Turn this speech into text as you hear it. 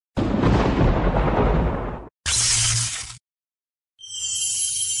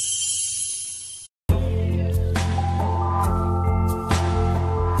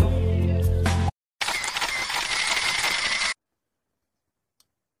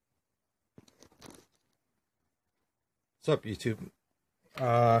What's up, YouTube?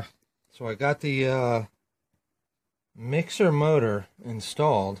 So I got the mixer motor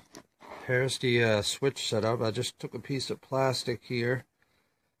installed. Here's the switch setup. I just took a piece of plastic here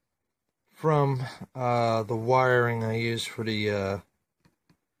from the wiring I use for the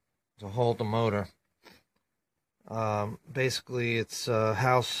to hold the motor. Basically, it's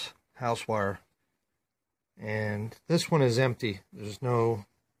house wire, and this one is empty. There's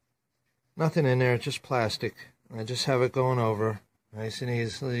nothing in there, just plastic. I just have it going over nice and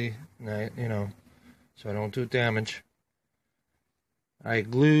easily, you know, so I don't do damage. I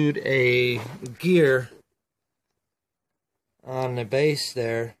glued a gear on the base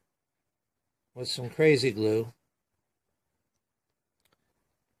there with some crazy glue,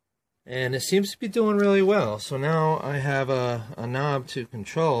 and it seems to be doing really well. So now I have a knob to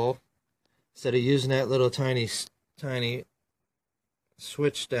control instead of using that little tiny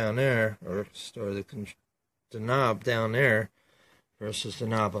switch down there, or the knob down there versus the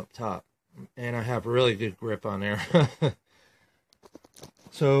knob up top. And I have a really good grip on there.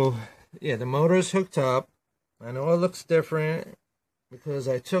 So yeah, the motor's hooked up. I know it looks different because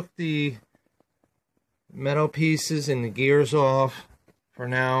I took the metal pieces and the gears off for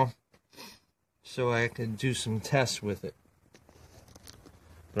now so I can do some tests with it.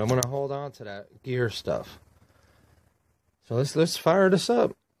 But I'm gonna hold on to that gear stuff. So let's fire this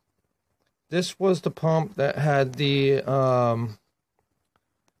up. This was the pump that had the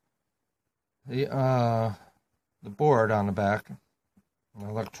board on the back, an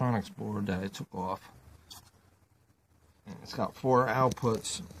electronics board that I took off. And it's got 4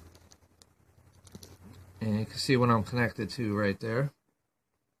 outputs, and you can see what I'm connected to right there.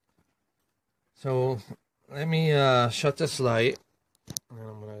 So let me shut this light, and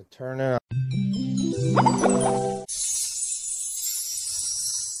I'm gonna turn it on.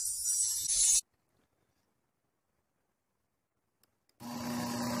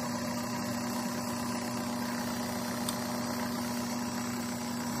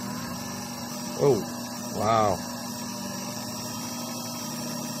 Oh, wow.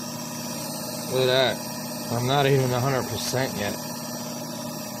 Look at that. I'm not even 100% yet.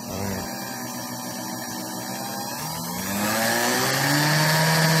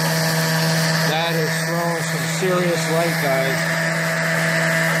 That is throwing some serious light, guys.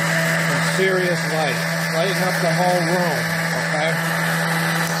 Some serious light. Lighting up the whole room, okay?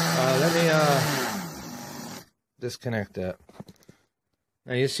 Let me disconnect that.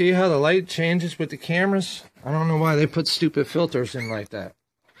 Now you see how the light changes with the cameras? I don't know why they put stupid filters in like that.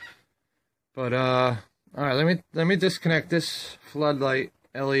 But all right, let me disconnect this floodlight,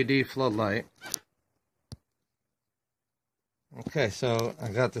 LED floodlight. Okay, so I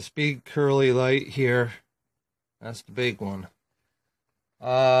got this big curly light here. That's the big one.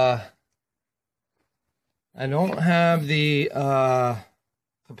 I don't have the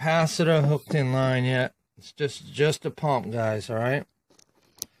capacitor hooked in line yet. It's just a pump, guys, all right?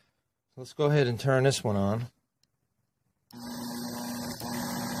 Let's go ahead and turn this one on.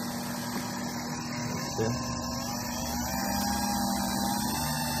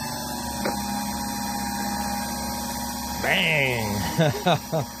 Bang!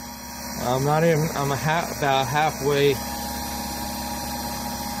 I'm about halfway.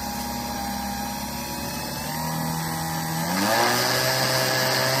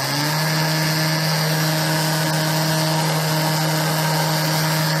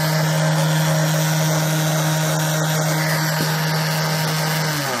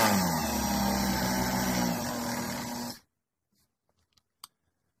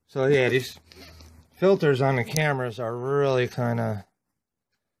 So yeah, these filters on the cameras are really kind of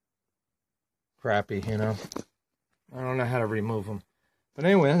crappy, you know. I don't know how to remove them. But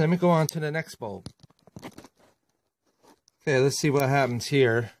anyway, let me go on to the next bulb. Okay, let's see what happens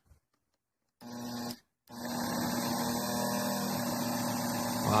here.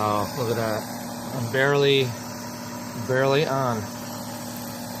 Wow, look at that. I'm barely on.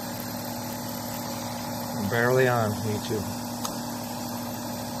 I'm barely on YouTube.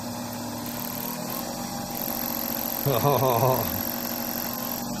 Oh,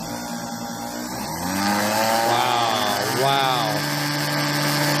 wow.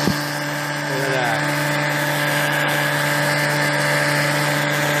 Look at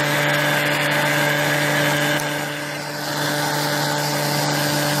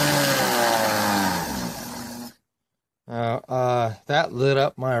that. That lit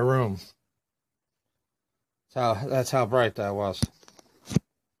up my room. That's how bright that was.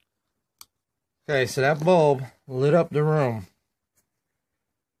 Okay, so that bulb lit up the room.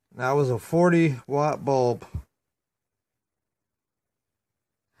 That was a 40-watt bulb.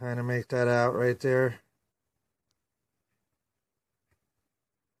 Kind of make that out right there.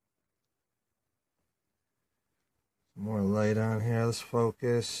 More light on here. Let's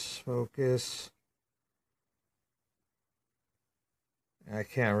focus. Focus. I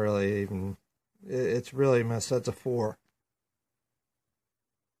can't really even. It's really messed. That's a 4.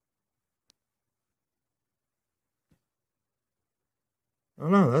 Oh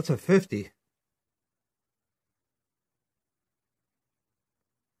no, that's a 50.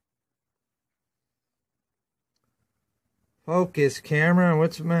 Focus, camera.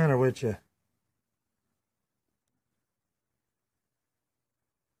 What's the matter with you?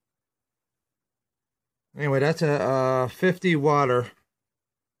 Anyway, that's a 50 water.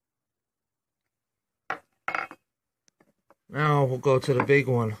 Now we'll go to the big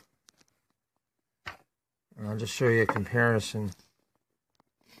one. I'll just show you a comparison.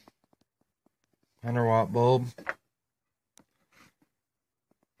 100 watt bulb. There's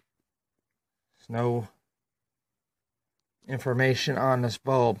no information on this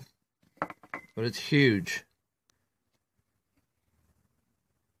bulb, but it's huge.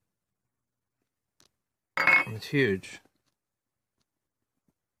 It's huge.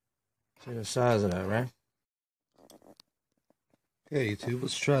 See the size of that, right? Okay, YouTube,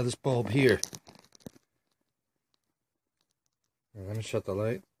 let's try this bulb here. I'm gonna shut the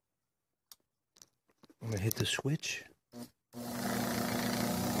light. I'm gonna hit the switch.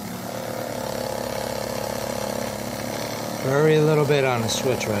 Very little bit on the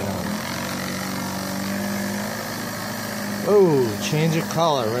switch right now. Oh, change of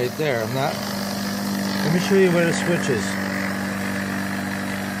color right there. Let me show you where the switch is.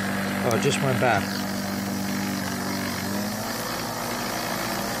 Oh, it just went back.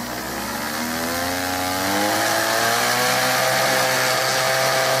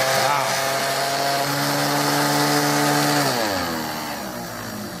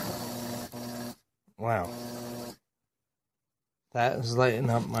 Wow. That is lighting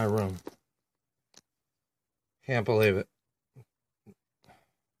up my room. Can't believe it.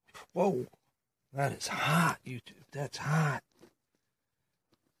 Whoa. That is hot, YouTube. That's hot.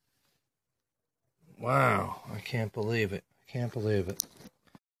 Wow. I can't believe it. I can't believe it.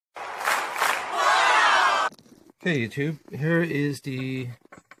 Okay, YouTube. Here is the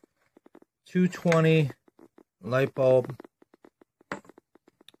 220 light bulb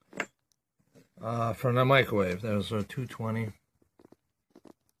from the microwave. That was a 220.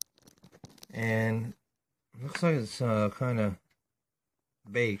 And it looks like it's kind of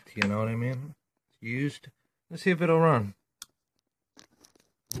baked, you know what I mean? It's used. Let's see if it'll run.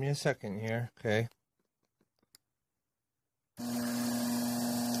 Give me a second here. Okay.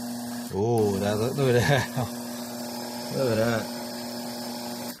 Oh, look at that. Look at that.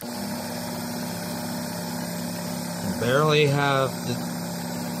 I barely have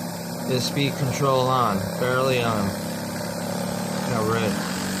the speed control on. Barely on. Look how red.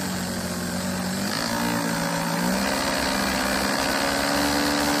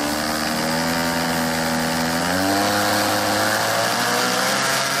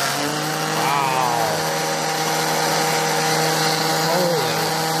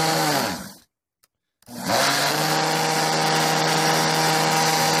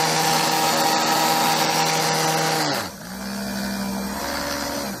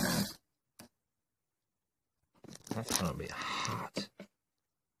 That's gonna be hot.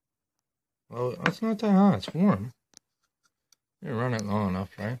 Well, it's not that hot. It's warm. You run it long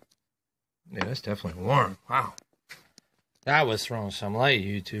enough, right? Yeah, it's definitely warm. Wow. That was throwing some light,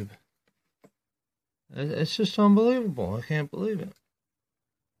 YouTube. It's just unbelievable. I can't believe it.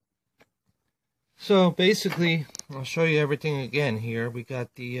 So, basically, I'll show you everything again here. We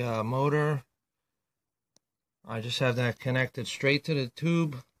got the motor. I just have that connected straight to the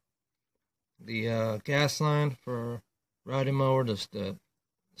tube. The gas line for riding mower, the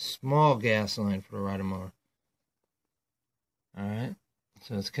small gas line for the riding mower. Alright,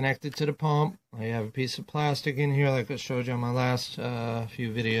 so it's connected to the pump. I have a piece of plastic in here like I showed you on my last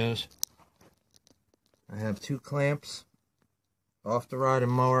few videos. I have 2 clamps off the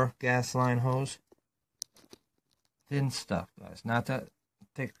riding mower gas line hose. Thin stuff, guys, not that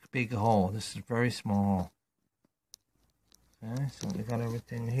thick big hole. This is very small. Okay, so we got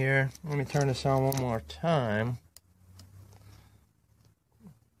everything here. Let me turn this on one more time.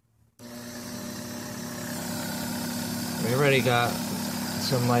 We already got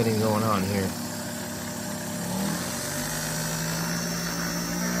some lighting going on here.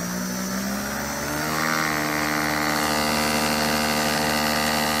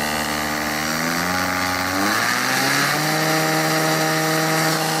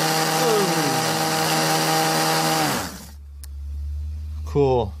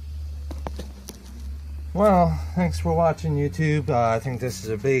 Cool. Well, thanks for watching, YouTube. I think this is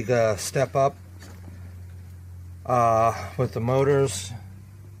a big step up. with the motors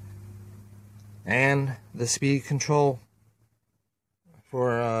and the speed control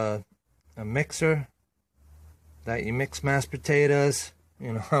for a mixer that you mix mashed potatoes,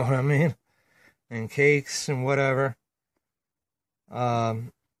 you know what I mean, and cakes and whatever.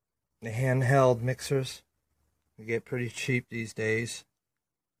 The handheld mixers, they get pretty cheap these days.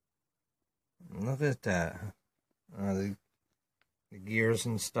 Look at that. The gears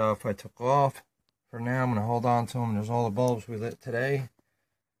and stuff I took off. For now, I'm going to hold on to them. There's all the bulbs we lit today.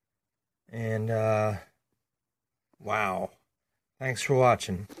 And, wow. Thanks for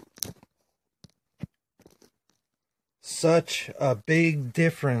watching. Such a big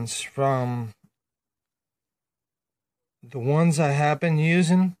difference from the ones I have been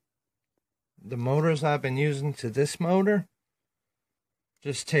using. The motors I've been using to this motor.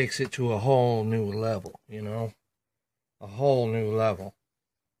 Just takes it to a whole new level, you know. A whole new level.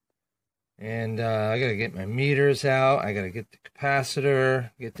 And I gotta get my meters out. I gotta get the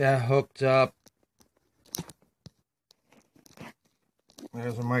capacitor, get that hooked up.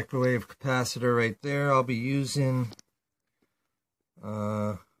 There's a microwave capacitor right there. I'll be using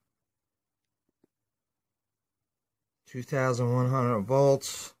 2,100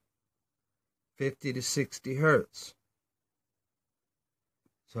 volts, 50 to 60 hertz.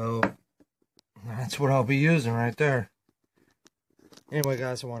 So that's what I'll be using right there. Anyway,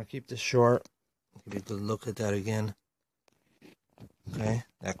 guys, I want to keep this short. Give you a good look at that again. Okay,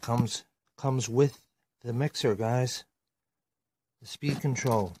 that comes with the mixer, guys. The speed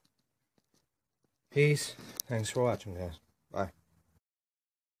control. Peace. Thanks for watching, guys. Bye.